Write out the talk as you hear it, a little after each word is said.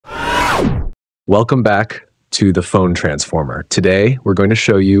Welcome back to the phone transformer. Today, we're going to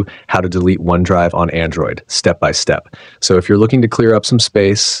show you how to delete OneDrive on Android, step by step. So if you're looking to clear up some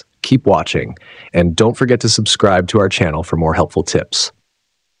space, keep watching, and don't forget to subscribe to our channel for more helpful tips.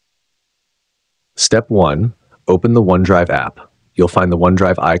 Step 1, open the OneDrive app. You'll find the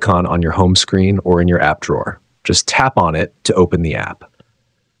OneDrive icon on your home screen or in your app drawer. Just tap on it to open the app.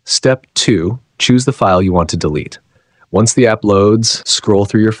 Step 2, choose the file you want to delete. Once the app loads, scroll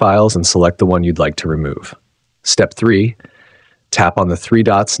through your files and select the one you'd like to remove. Step 3, tap on the three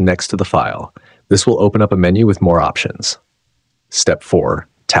dots next to the file. This will open up a menu with more options. Step 4,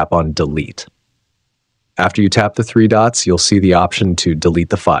 tap on Delete. After you tap the three dots, you'll see the option to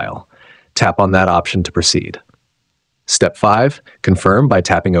delete the file. Tap on that option to proceed. Step 5, confirm by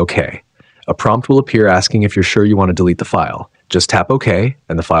tapping OK. A prompt will appear asking if you're sure you want to delete the file. Just tap OK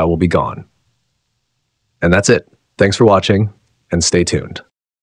and the file will be gone. And that's it. Thanks for watching, and stay tuned.